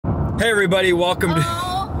Hey everybody, welcome to... Did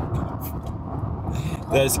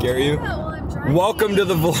that scare you? Yeah, well, I'm driving. Welcome to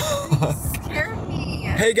the You vlog. scared me.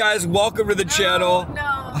 Hey guys, welcome to the channel.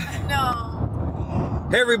 No.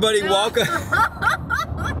 Hey everybody, welcome.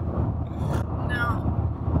 No.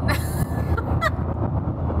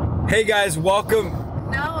 Hey guys, welcome.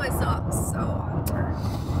 No, it's not so awkward.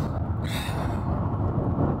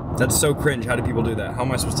 That's so cringe. How do people do that? How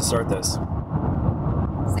am I supposed to start this?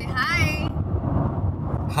 Say hi.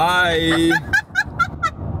 Hi.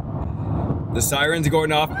 The siren's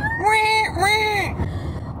going off. Say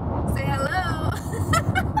hello.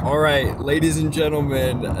 All right, ladies and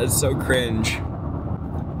gentlemen, it's so cringe.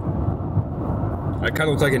 I kind of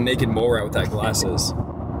look like a naked mole rat with that glasses.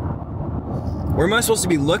 Where am I supposed to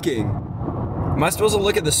be looking? Am I supposed to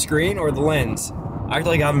look at the screen or the lens? I act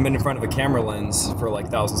like I haven't been in front of a camera lens for like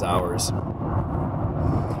thousands of hours.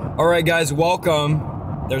 All right, guys, welcome.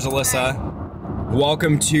 There's Alyssa.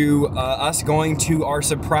 Welcome to us going to our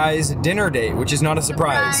surprise dinner date, which is not a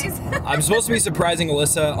surprise. I'm supposed to be surprising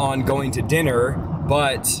Alyssa on going to dinner,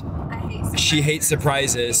 but she hates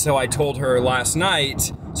surprises, so I told her last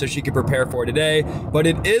night so she could prepare for today. But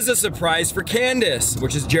it is a surprise for Candice,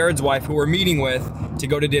 which is Jarrod's wife, who we're meeting with to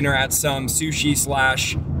go to dinner at some sushi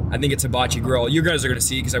slash, I think it's hibachi grill. You guys are gonna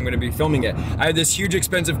see because I'm gonna be filming it. I have this huge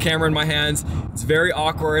expensive camera in my hands. It's very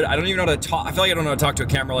awkward. I don't even know how to talk. I feel like I don't know how to talk to a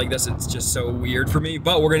camera like this. It's just so weird for me,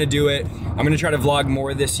 but we're gonna do it. I'm gonna try to vlog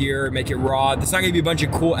more this year, make it raw. It's not gonna be a bunch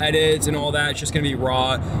of cool edits and all that. It's just gonna be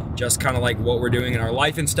raw, just kind of like what we're doing in our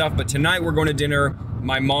life and stuff. But tonight we're going to dinner.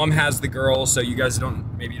 My mom has the girls, so you guys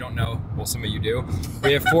maybe you don't know. Well, some of you do.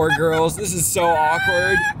 We have 4 girls. This is so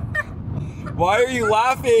awkward. Why are you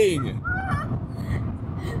laughing?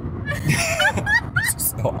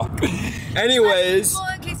 So awkward. Anyways. Well,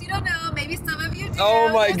 in case you don't know, maybe some of you do. Oh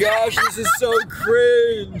my gosh, this is so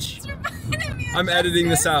cringe. It's reminding me of I'm editing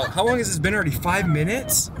this out. How long has this been already? 5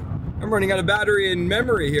 minutes? I'm running out of battery and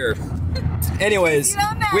memory here. Anyways,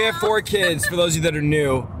 we have 4 kids, for those of you that are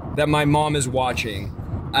new, that my mom is watching.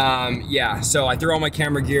 Yeah, so I threw all my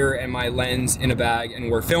camera gear and my lens in a bag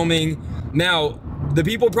and we're filming. Now, the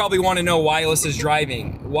people probably want to know why Alyssa's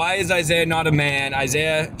driving. Why is Isaiah not a man?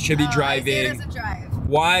 Isaiah should be driving. Isaiah doesn't drive.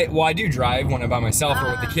 Why? Well, I do drive when I'm by myself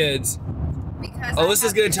or with the kids. Because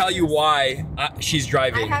Alyssa's gonna tell you why she's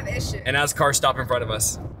driving. I have issues. And as cars stop in front of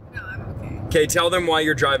us. No, I'm okay. Okay, tell them why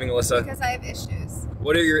you're driving, Alyssa. Because I have issues.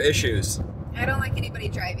 What are your issues? I don't like anybody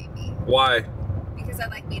driving me. Why? Because I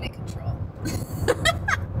like being in control.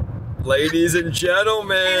 Ladies and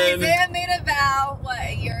gentlemen. And Isaiah made a vow, what,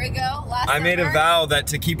 a year ago? I made a vow that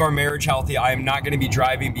to keep our marriage healthy, I am not going to be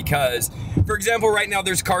driving because, for example, right now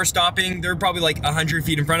there's cars stopping. They're probably like 100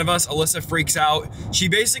 feet in front of us. Alyssa freaks out. She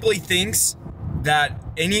basically thinks that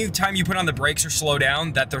anytime you put on the brakes or slow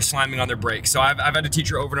down, that they're slamming on their brakes. So I've had to teach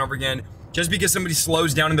her over and over again, just because somebody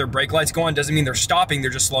slows down and their brake lights go on doesn't mean they're stopping, they're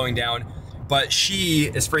just slowing down. But she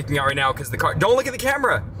is freaking out right now because the car, don't look at the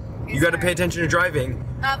camera. You got to pay attention to driving.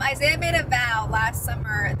 Isaiah made a vow last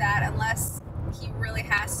summer that unless he really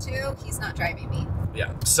has to, he's not driving me.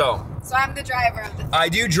 Yeah, so I'm the driver of the I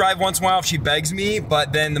do drive once in a while if she begs me,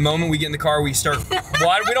 but then the moment we get in the car, we start,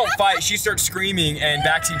 well, we don't fight. She starts screaming and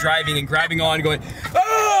backseat driving and grabbing on, going,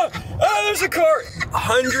 there's a car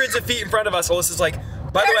hundreds of feet in front of us. Alyssa's like,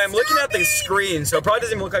 by the way, I'm looking at the screen, so it probably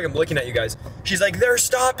doesn't even look like I'm looking at you guys. She's like, they're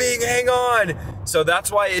stopping, hang on. So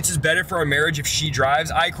that's why it's just better for our marriage if she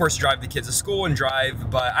drives. I, of course, drive the kids to school and drive,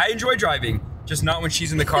 but I enjoy driving, just not when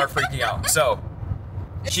she's in the car freaking out. So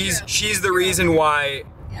she's the reason why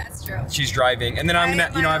she's driving. And then I'm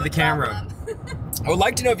gonna, I have the camera. I would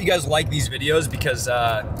like to know if you guys like these videos because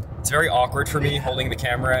it's very awkward for me holding the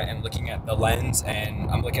camera and looking at the lens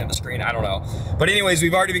and I'm looking at the screen, I don't know. But anyways,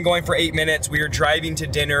 we've already been going for 8 minutes. We are driving to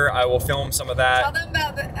dinner. I will film some of that. Tell them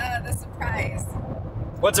about the surprise.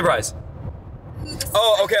 What surprise?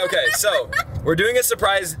 Oh, okay. So we're doing a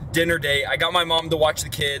surprise dinner date. I got my mom to watch the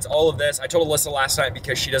kids, all of this. I told Alyssa last night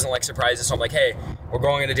because she doesn't like surprises. So I'm like, hey, we're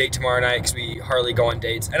going on a date tomorrow night because we hardly go on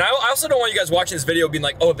dates. And I also don't want you guys watching this video being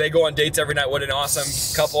like, oh, they go on dates every night. What an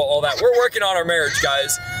awesome couple, all that. We're working on our marriage,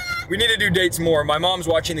 guys. We need to do dates more. My mom's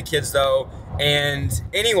watching the kids though. And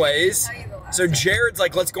anyways, so Jarrod's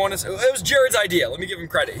like, let's go on it was Jarrod's idea. Let me give him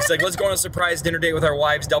credit. He's like, let's go on a surprise dinner date with our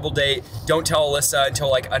wives, double date. Don't tell Alyssa until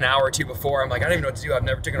like an hour or 2 before. I'm like, I don't even know what to do. I've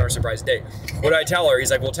never taken her on a surprise date. What do I tell her?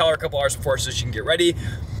 He's like, well, tell her a couple hours before so she can get ready.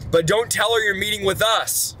 But don't tell her you're meeting with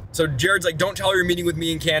us. So Jarrod's like, don't tell her you're meeting with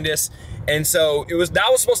me and Candice. And so that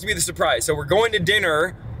was supposed to be the surprise. So we're going to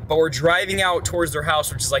dinner, but we're driving out towards their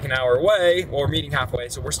house, which is like an hour away. Well, we're meeting halfway,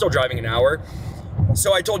 so we're still driving an hour.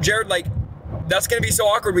 So I told Jarrod, like, that's gonna be so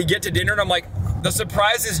awkward. We get to dinner and I'm like, The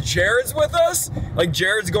surprise is Jarrod's with us. Like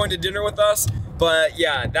Jarrod's going to dinner with us. But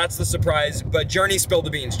yeah, that's the surprise. But Journey spilled the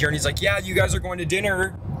beans. Journey's like, yeah, you guys are going to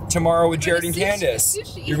dinner tomorrow with Jarrod and Candice.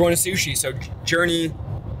 Sushi. You're going to sushi. So Journey.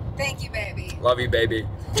 Thank you, baby. Love you, baby.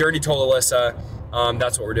 Journey told Alyssa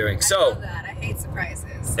that's what we're doing. I So, love that. I hate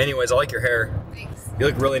surprises. anyways, I like your hair. Thanks. You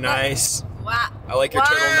look really nice. Wow. I like your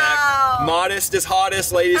turtleneck. Modest is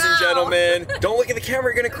hottest, ladies and gentlemen. Don't look at the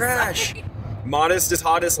camera, you're gonna crash. Modest is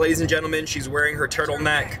hottest, ladies and gentlemen. She's wearing her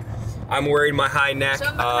turtleneck. I'm wearing my high neck. Show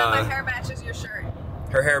them how my hair matches your shirt.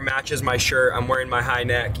 Her hair matches my shirt. I'm wearing my high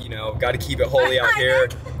neck. You know, got to keep it holy out here.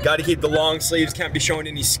 Got to keep the long sleeves. Can't be showing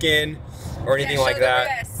any skin or anything like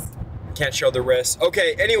that. Can't show the wrist.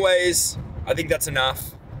 Okay, anyways, I think that's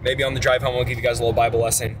enough. Maybe on the drive home, I'll give you guys a little Bible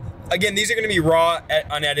lesson. Again, these are going to be raw,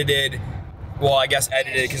 unedited. Well, I guess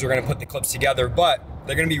edited because we're going to put the clips together, but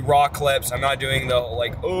they're going to be raw clips. I'm not doing the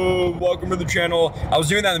like, oh, welcome to the channel. I was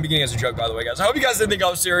doing that in the beginning as a joke, by the way, guys. I hope you guys didn't think I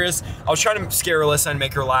was serious. I was trying to scare Alyssa and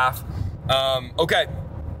make her laugh. Okay,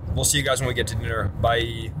 we'll see you guys when we get to dinner.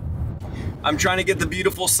 Bye. I'm trying to get the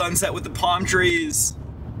beautiful sunset with the palm trees.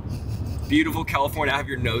 Beautiful California. I have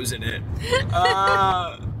your nose in it.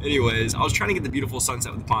 Anyways, I was trying to get the beautiful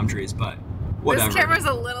sunset with the palm trees, but whatever. This camera's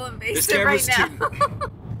a little invasive right now.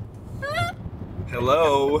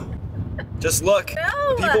 Hello. Just look.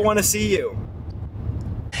 No. People want to see you.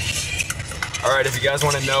 All right, if you guys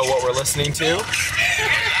want to know what we're listening to,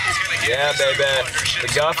 yeah, baby. The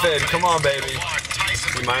Guffin. Come on, baby.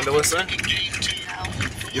 You mind, Alyssa?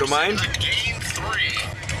 No. You don't mind? Game 3.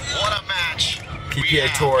 What a match. PPA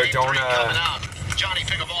Tour.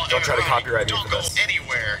 Don't try to copyright me for this. Don't go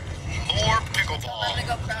anywhere. More pickleball. I'm gonna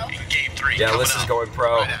go pro. In Game 3. Yeah, Alyssa's going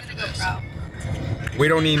pro. Right after Go this. pro. We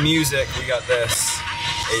don't need music. We got this.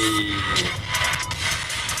 Hey.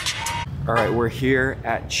 All right, we're here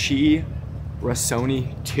at Chi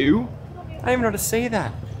Rasoni 2. I don't even know how to say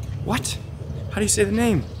that. What? How do you say the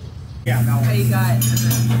name? Yeah, no. So you got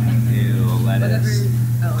Ew, lettuce. whatever.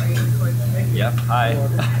 Oh, are you recording? Yep. Hi.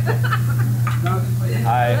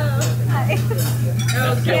 Hi.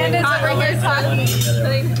 Oh, Candice over here talking.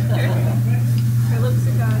 Her lips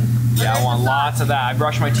are gone. Yeah, I want lots of that. I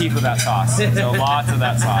brush my teeth with that sauce. So lots of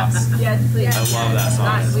that sauce. Yes, please. I love that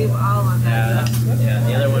sauce. We all want that. Yeah,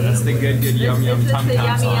 the other one. That's the good yum yum Is this tum the tum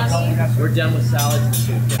yummy sauce. yummy? We're done with salads and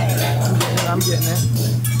soup. I'm getting it.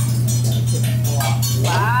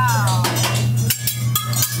 Wow.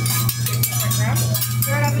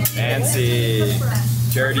 Fancy.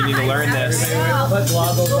 Jarrod, you need to learn this. Put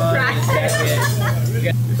goggles on in a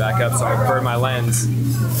second. Be back up so I can burn my lens.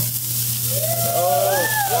 Oh,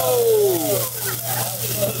 whoa.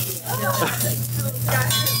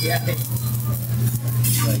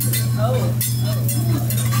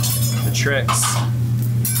 The tricks.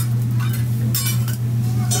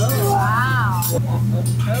 Oh, wow. Oh,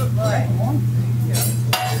 boy.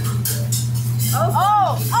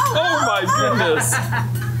 Oh my goodness.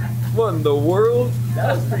 What in the world?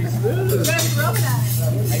 That was pretty smooth.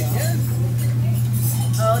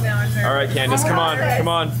 Oh, now I'm nervous. All right, Candice, come on, come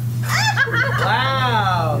on.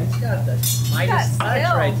 Wow. It's got the Midas touch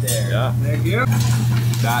skill. right there. Yeah. Thank you.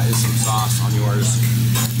 That is some sauce on yours.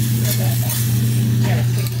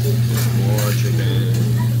 More chicken.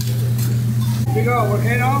 Here we go,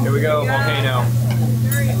 volcano. Here we go, volcano.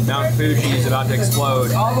 Mount Fuji is about to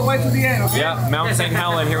explode. All the way to the end, okay? Yeah, Mount St.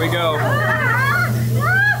 Helen, here we go.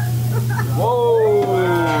 Whoa!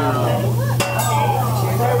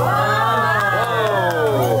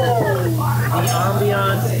 The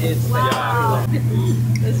ambiance is Yeah.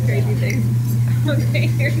 This crazy thing. Okay,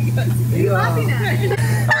 here he goes. What are you laughing at?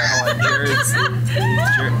 Alright, hold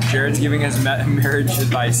on. Jarrod's giving us marriage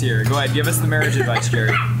advice here. Go ahead, give us the marriage advice,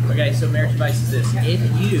 Jarrod. Okay, so marriage advice is this. If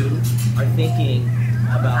you are thinking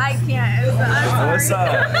about... I can't. I'm sorry.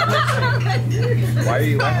 Alyssa! Why are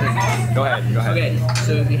you laughing? Go ahead, go ahead. Okay,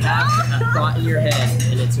 so if you have a thought in your head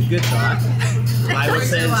and it's a good thought, the Bible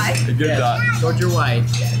says A good thought. towards your wife,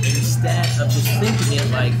 instead of just thinking it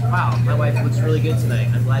like, wow, my wife looks really good tonight.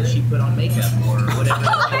 I'm glad she put on makeup or whatever.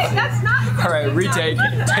 That's not. Alright, retake.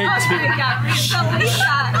 Take two.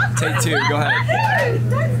 Take two, go ahead.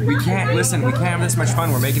 We can't, listen, we can't have this much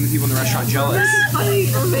fun. We're making the people in the restaurant jealous.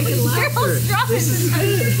 We're making laughter. Excuse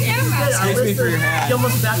me for your hat. She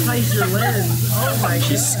almost baptized your lens. Oh my god.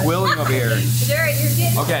 She's squilling over here. Jarrod, you're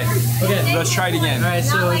getting. Okay, Okay, let's try it again. alright,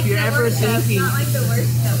 so if you're ever thinking... Not like the worst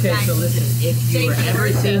stuff. Okay, so listen, if you were ever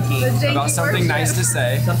thinking About something nice to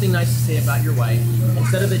say. something nice to say about your wife,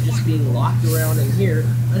 instead of it just being locked around in here,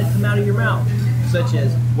 let it come out of your mouth. such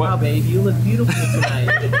as, wow, babe, you look beautiful tonight.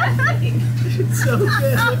 It's so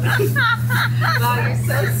good. Wow, you're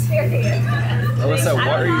so serious. Alyssa, what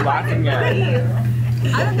are you laughing at?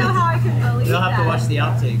 I don't know how I can believe You'll have to watch the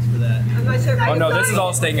outtakes for that. I'm not sure if I Oh can no, this believe is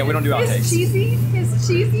all staying in. We don't do outtakes. his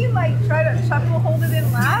cheesy, like try to chuckle, hold it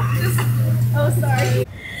in, laugh. Just, oh, sorry.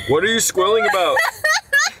 What are you squilling about?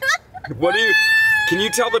 What are you? Can you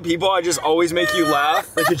tell the people I just always make you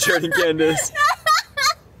laugh, like Jarrod and Candice?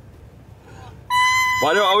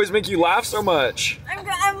 Why do I always make you laugh so much? I'm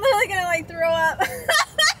literally gonna like throw up.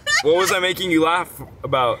 What was I making you laugh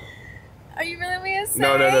about? Are you really gonna say?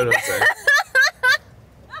 No, sorry.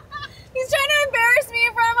 He's trying to embarrass me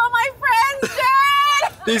in front of all my friends,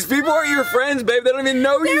 Jarrod! These people aren't your friends, babe. They don't even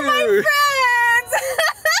know They're you. my friends!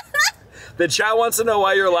 The chat wants to know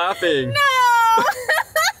why you're laughing. No!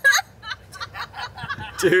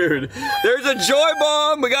 Dude, there's a joy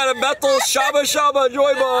bomb. We got a Bethel Shaba Shaba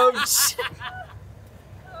joy bomb.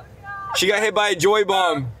 She got hit by a joy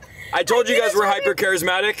bomb. I told you guys we're hyper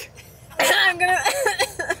charismatic. I'm gonna.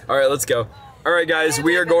 All right, let's go. All right, guys,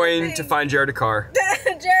 we are going to find Jarrod a car.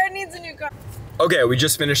 Jarrod needs a new car. Okay, we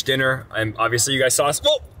just finished dinner. Obviously you guys saw us.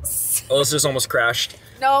 Whoa! Alyssa's almost crashed.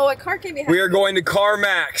 No, a car can be. We are going to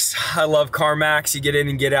CarMax. I love CarMax. You get in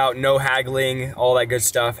and get out, no haggling, all that good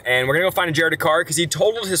stuff. And we're gonna go find Jarrod a car because he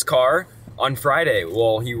totaled his car on Friday.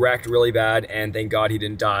 Well, he wrecked really bad, and thank God he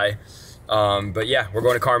didn't die. But yeah, we're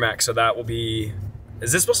going to CarMax, so that will be.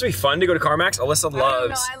 Is this supposed to be fun to go to CarMax? Alyssa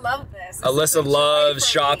loves. I love this. Alyssa loves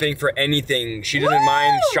shopping for anything. She doesn't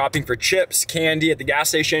mind shopping for chips, candy at the gas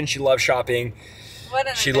station. She loves shopping. What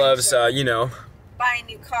an She adventure. loves, you know. Buying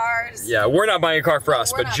new cars. Yeah, we're not buying a car for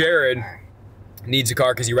us, We're but not buying a Jarrod car. needs a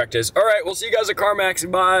car because he wrecked his. All right, we'll see you guys at CarMax.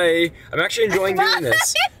 Bye. I'm actually enjoying doing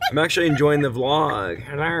this. I'm actually enjoying the vlog.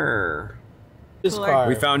 Hello. This car.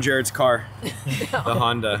 We found Jarrod's car, the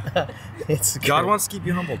Honda. It's God wants to keep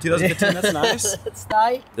you humble. 2015, that's nice. It's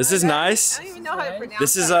nice. This is nice. I don't even know how to pronounce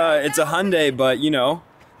This is that. it's a Hyundai, but you know,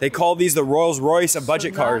 they call these the Rolls Royce of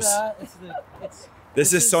budget cars.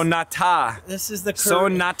 This is Sonata. This is the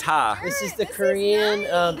Sonata. This is the Korean.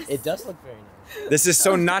 It does look very nice. This is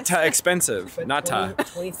Sonata expensive. Nata.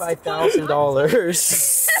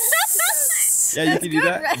 $25,000. Yeah, you can do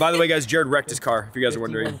that. By the way, guys, Jarrod wrecked his car, if you guys are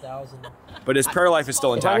wondering. But his prayer life is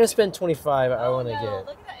still If I'm gonna intact. spend 25, I want to No, get. look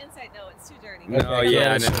at that inside. No, it's too dirty. No, Okay,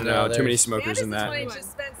 yeah, Candice, no. Too many there's- smokers in that.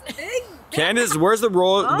 Just spent some big. Candice, where's the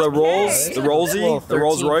Rolls, Okay. the Rollsy, the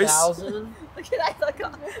Rolls Royce? 13,000.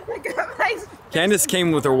 Look at my. Candice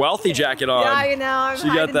came with her wealthy jacket on. Yeah, you know. I'm She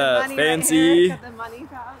got hiding the that money fancy- Right here. Got the money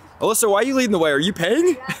pouch. Alyssa, why are you leading the way? Are you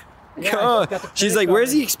paying? Yeah, God. got the She's credit like, where's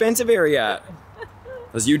card. the expensive area at?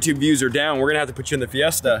 Those YouTube views are down. We're gonna have to put you in the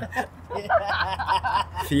Fiesta.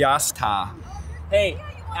 Fiesta. Hey,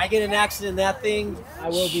 I get an accident in that thing, I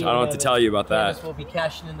will be. I don't know what to tell you about that. Candice will be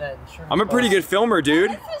cashing in that insurance. I'm a pretty good filmer,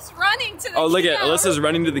 dude. Just running to the. Oh, look at Alyssa's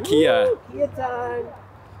running to the Kia. Kia time.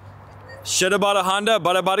 Shoulda bought a Honda,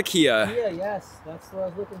 but I bought a Kia. Kia, yes, that's what I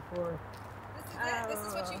was looking for. This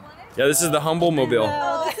is what you wanted. Yeah, this is the Humble Mobile.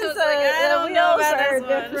 Oh, this I was is like, I don't know about are this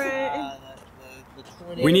one. different.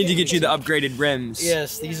 We need to get you the upgraded rims.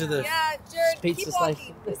 Yes, these are the Yeah, Jarrod, pizza keep slices.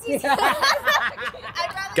 walking. This is. I'd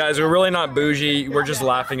rather- Guys, we're really not bougie. We're just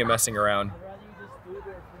laughing and messing around.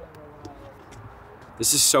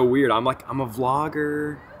 This is so weird. I'm a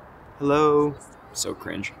vlogger. Hello. So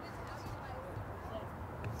cringe.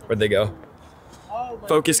 Where'd they go?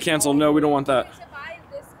 Focus cancel. No, we don't want that.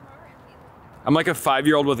 I'm like a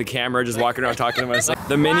 5-year-old with a camera just walking around talking to myself.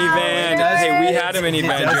 The minivan. Hey, we had a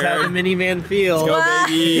minivan, It does have a Jarrod. minivan feel. Go,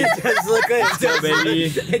 baby. It does look like Go, baby.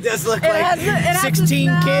 It does look has like to 16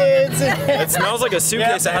 smell. kids. It smells like a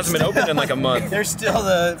suitcase that hasn't been opened in like a month. There's still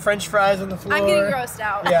the French fries on the floor. I'm getting grossed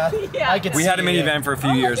out. Yeah, I can We see had a it. minivan for a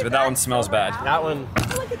few years, but that one smells bad. That one.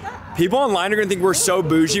 People online are gonna think we're so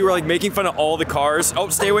bougie. We're like making fun of all the cars. Oh,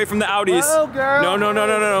 stay away from the Audis. Oh, girl. No, no, no,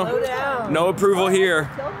 no, Slow no. down. No approval here.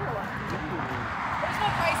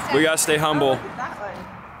 We gotta stay humble.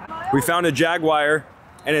 We found a Jaguar,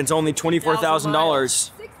 and it's only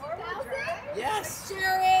 $24,000. Yes.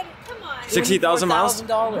 Jarrod, come on. 60,000 miles?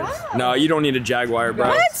 $4,000. No, you don't need a Jaguar,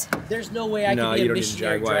 bro. There's no way I No, can be you a don't need a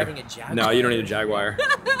missionary Jaguar. driving a Jaguar. No, you don't need a Jaguar.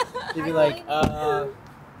 They'd be like,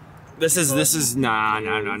 This is nah.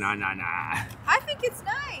 I think it's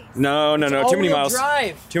nice. No, no, no. Too many all-wheel miles.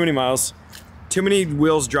 drive. Too many miles. Too many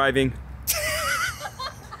wheels driving.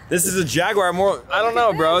 This is a Jaguar. I don't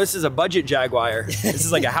know, bro. This is a budget Jaguar. This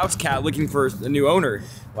is like a house cat looking for a new owner.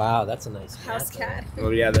 Wow, that's a nice House cat. Oh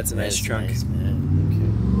yeah, that's a nice trunk. Nice,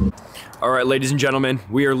 man. All right, ladies and gentlemen,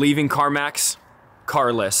 we are leaving CarMax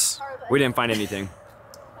carless. We didn't find anything.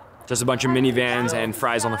 Just a bunch of minivans and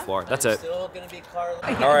fries on the floor. That's it. Still gonna be car.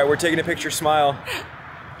 All right, we're taking a picture. Smile.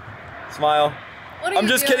 Smile. What are I'm you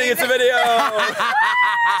just doing? kidding. It's a video.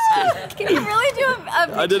 Can you really do a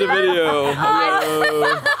picture? I did a video.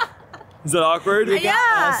 Hello. Is that awkward?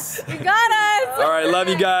 Yeah, you got us. All right, love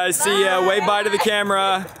you guys. See ya. Wave bye to the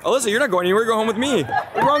camera. Alyssa, you're not going anywhere. Go home with me.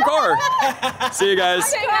 We're wrong car. See you guys.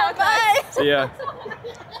 Bye. See ya.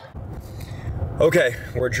 Okay,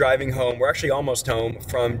 we're driving home. We're actually almost home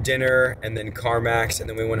from dinner and then CarMax, and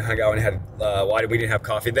then we went and hung out and had, we didn't have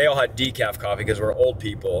coffee. They all had decaf coffee because we're old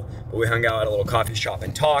people, but we hung out at a little coffee shop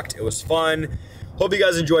and talked. It was fun. Hope you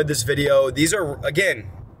guys enjoyed this video. These are, again,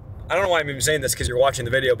 I don't know why I'm even saying this because you're watching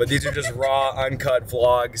the video, but these are just raw, uncut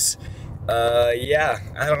vlogs. Yeah,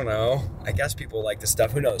 I don't know. I guess people like this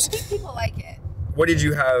stuff. Who knows? I think people like it. What did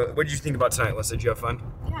you think about tonight, Alyssa? Did you have fun?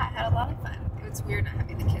 Yeah, I had a lot of fun. It was weird not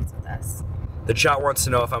having the kids with us. The chat wants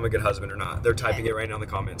to know if I'm a good husband or not. They're typing it right now in the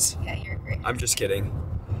comments. Yeah, you're great. I'm just kidding.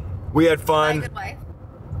 We had fun. Am I a good wife?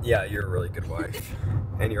 Yeah, you're a really good wife.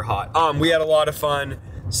 And you're hot. We had a lot of fun.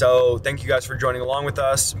 So thank you guys for joining along with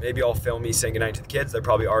us. Maybe I'll film me saying goodnight to the kids. They're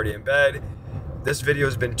probably already in bed. This video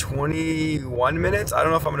has been 21 minutes. I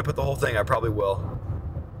don't know if I'm gonna put the whole thing. I probably will.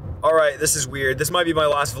 All right, this is weird. This might be my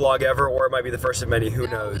last vlog ever, or it might be the first of many. Who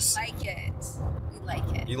knows? We like it. We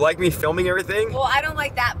like it. You like me filming everything? Well, I don't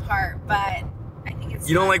like that part, but I think it's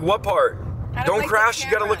You don't fun. like what part? I Don't like the crash, you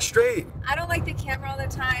gotta camera. look straight. I don't like the camera all the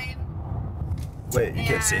time. Wait, you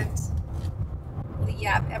can't see.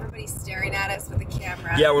 Yeah, everybody's staring at us with the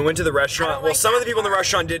camera. Yeah, we went to the I restaurant. don't Well, like some of the that people in the part.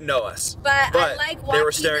 restaurant didn't know us. But I like they were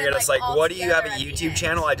watching staring them, at us like, like, all what do you have a together at the YouTube end.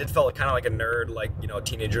 channel? I did felt kind of like a nerd, like, you know, a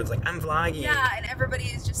teenager. It's like, I'm vlogging. Yeah, and everybody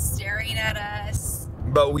is just staring at us.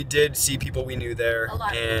 But we did see people we knew there. A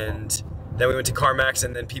lot of And then we went to CarMax,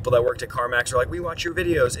 and then people that worked at CarMax are like, we watch your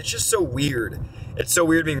videos. It's just so weird. It's so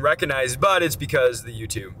weird being recognized, but it's because of the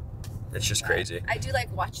YouTube. It's just crazy. I do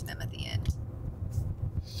like watching them at the end.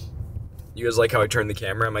 You guys like how I turn the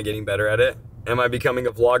camera? Am I getting better at it? Am I becoming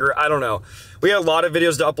a vlogger? I don't know. We have a lot of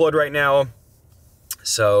videos to upload right now,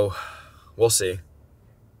 so we'll see.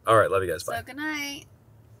 All right, love you guys. Bye. So good night.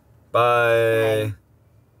 Bye.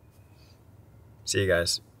 See you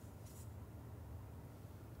guys.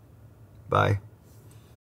 Bye.